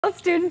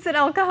Students at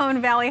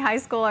Cajon Valley High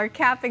School are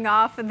capping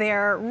off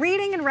their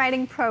reading and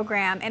writing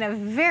program in a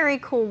very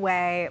cool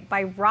way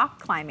by rock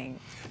climbing.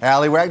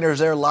 Allie Wagner is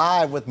there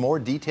live with more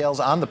details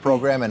on the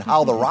program and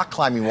how the rock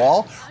climbing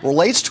wall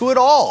relates to it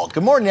all.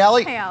 Good morning,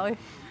 Allie. Hey, Allie.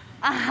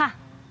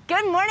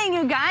 Good morning,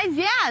 you guys.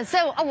 Yeah,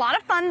 so a lot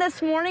of fun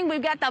this morning.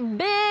 We've got the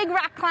big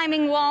rock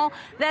climbing wall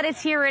that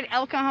is here at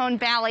Cajon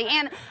Valley.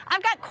 And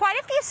I've got quite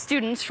a few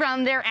students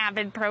from their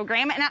AVID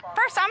program. And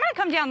first, I'm going to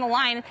come down the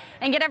line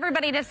and get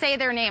everybody to say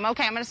their name.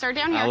 Okay, I'm going to start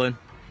down here. Alan.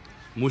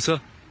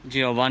 Musa.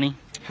 Giovanni.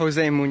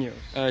 Jose Munoz.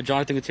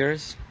 Jonathan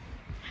Gutierrez.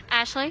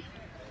 Ashley.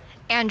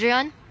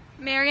 Andrian.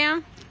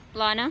 Miriam.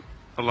 Lana.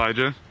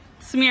 Elijah.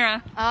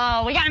 Samira.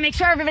 Oh, we got to make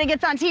sure everybody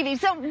gets on TV.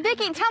 So,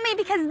 Vicki, tell me,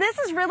 because this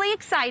is really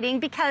exciting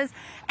because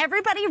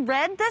everybody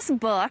read this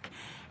book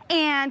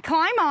and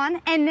climb on,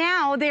 and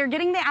now they're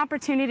getting the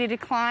opportunity to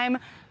climb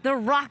the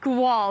rock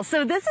wall.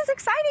 So this is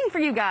exciting for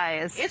you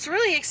guys. It's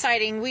really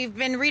exciting. We've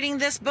been reading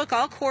this book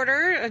all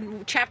quarter,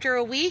 a chapter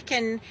a week,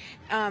 and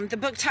the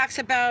book talks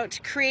about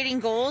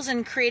creating goals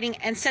and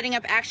setting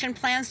up action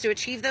plans to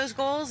achieve those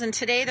goals. And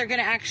today they're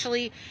going to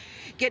actually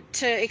get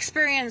to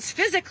experience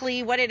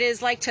physically what it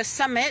is like to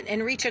summit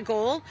and reach a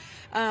goal.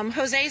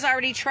 Jose's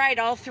already tried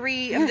all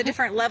three of the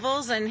different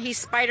levels, and he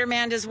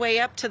Spider-Man'd his way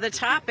up to the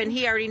top, and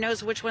he already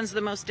knows which one's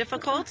the most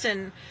difficult.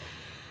 And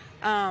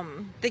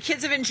the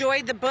kids have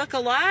enjoyed the book a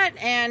lot,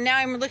 and now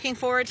I'm looking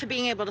forward to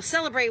being able to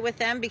celebrate with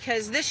them,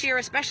 because this year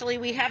especially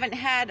we haven't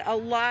had a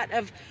lot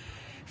of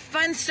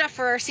fun stuff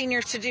for our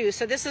seniors to do.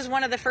 So this is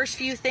one of the first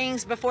few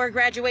things before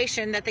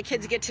graduation that the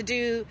kids get to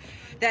do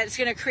that's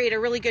going to create a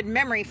really good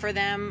memory for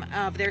them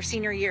of their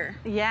senior year.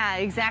 Yeah,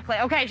 exactly.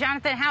 Okay,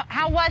 Jonathan,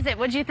 how was it?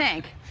 What'd you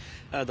think?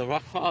 The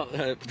rock wall,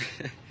 it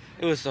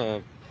was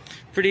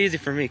pretty easy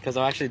for me because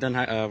I've actually done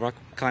rock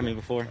climbing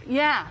before.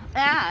 Yeah.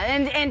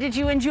 And did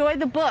you enjoy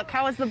the book?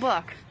 How was the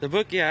book? The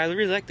book, yeah, I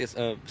really liked this,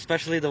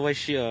 especially the way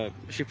she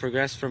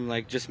progressed from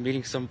like just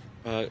meeting some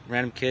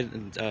random kid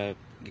and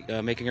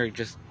making her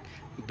just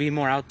be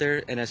more out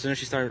there. And as soon as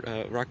she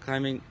started rock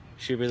climbing,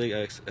 she really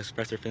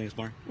expressed her feelings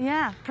more.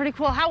 Yeah, pretty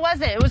cool. How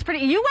was it? It was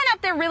pretty. You went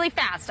up there really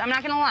fast. I'm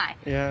not gonna lie.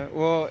 Yeah,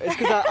 well, it's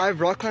because I've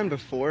rock climbed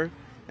before,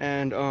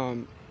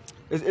 and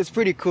it's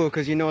pretty cool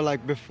because, you know,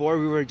 like before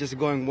we were just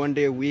going one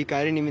day a week.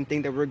 I didn't even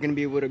think that we're gonna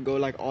be able to go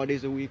like all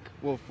days a week.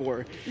 Well,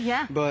 4.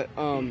 Yeah. But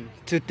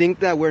to think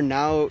that we're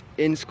now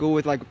in school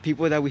with like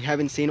people that we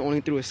haven't seen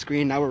only through a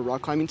screen, now we're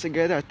rock climbing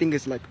together, I think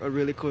it's like a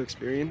really cool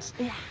experience.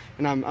 Yeah.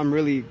 And I'm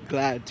really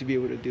glad to be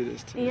able to do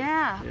this today.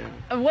 Yeah.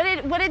 What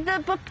did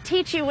the book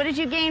teach you? What did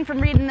you gain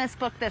from reading this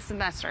book this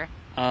semester?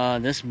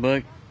 This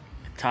book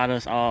taught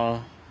us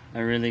all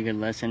a really good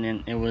lesson,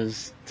 and it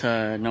was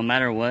to, no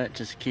matter what,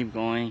 just keep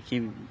going,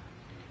 keep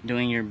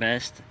doing your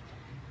best,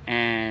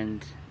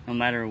 and no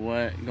matter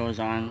what goes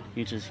on,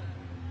 you just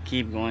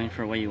keep going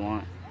for what you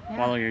want. Yeah.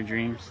 Follow your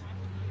dreams.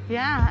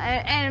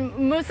 Yeah. And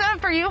Musa,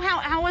 for you,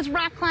 how was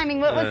rock climbing?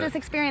 What was this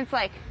experience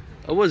like?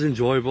 It was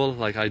enjoyable.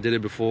 Like, I did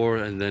it before,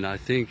 and then I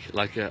think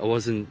like it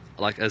wasn't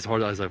like as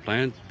hard as I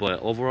planned,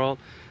 but overall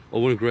it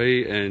went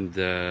great, and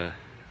it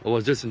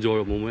was just an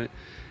enjoyable moment,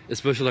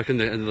 especially like in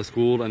the end of the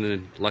school, and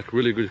then like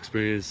really good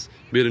experience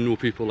meeting new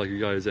people like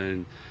you guys,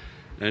 and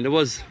it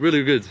was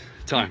really good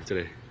time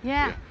today.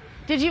 Yeah.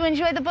 Did you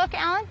enjoy the book,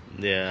 Alan?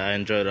 Yeah, I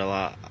enjoyed it a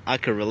lot. I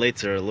could relate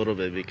to her a little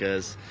bit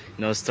because,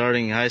 you know,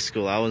 starting high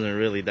school, I wasn't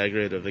really that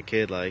great of a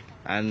kid. Like,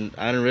 I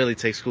didn't really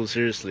take school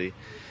seriously.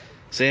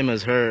 Same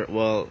as her.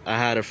 Well, I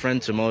had a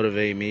friend to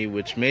motivate me,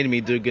 which made me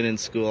do good in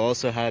school. I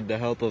also had the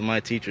help of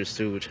my teachers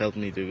too, which helped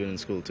me do good in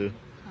school too.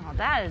 Oh,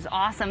 that is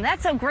awesome.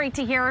 That's so great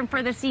to hear, and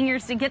for the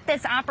seniors to get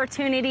this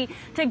opportunity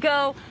to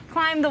go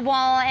climb the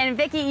wall. And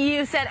Vicki,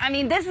 you said, I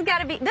mean, this is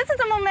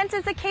a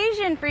momentous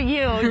occasion for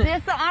you.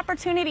 This the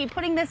opportunity,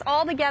 putting this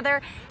all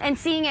together and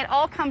seeing it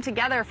all come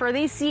together for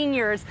these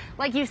seniors,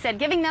 like you said,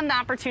 giving them the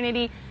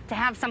opportunity to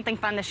have something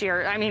fun this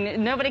year. I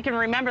mean, nobody can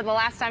remember the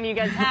last time you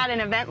guys had an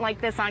event like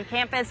this on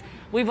campus.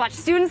 We've watched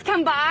students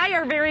come by,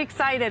 are very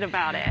excited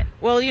about it.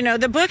 Well, you know,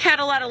 the book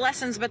had a lot of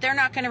lessons, but they're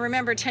not going to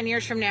remember 10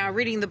 years from now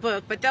reading the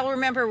book, but they'll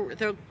remember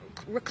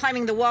we're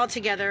climbing the wall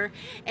together,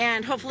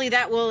 and hopefully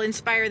that will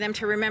inspire them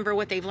to remember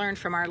what they've learned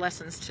from our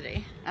lessons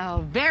today.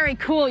 Oh, very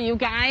cool, you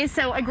guys.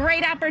 So a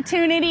great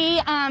opportunity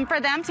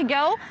for them to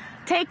go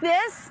take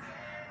this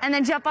and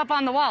then jump up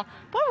on the wall.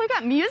 Boy, we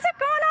got music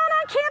going on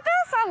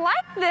campus. I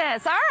like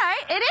this. All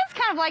right. It is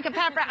kind of like a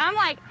pep rally. I'm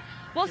like,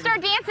 we'll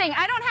start dancing.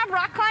 I don't have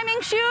rock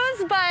climbing shoes,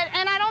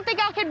 and I don't think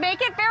I could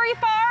make it very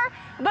far,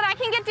 but I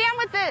can get down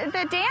with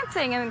the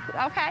dancing. And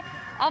okay,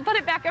 I'll put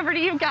it back over to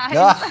you guys.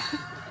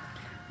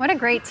 What a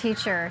great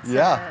teacher.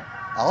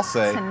 I'll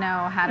say. To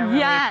know how to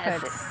really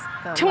put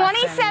the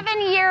 27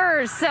 lesson.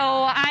 years. So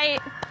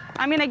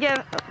I'm going to give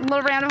a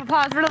little round of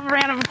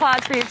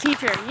applause for your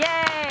teacher.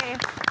 Yay.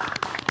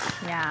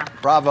 Yeah.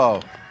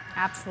 Bravo.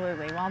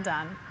 Absolutely. Well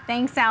done.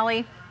 Thanks,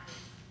 Allie.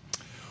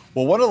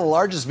 Well, one of the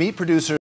largest meat producers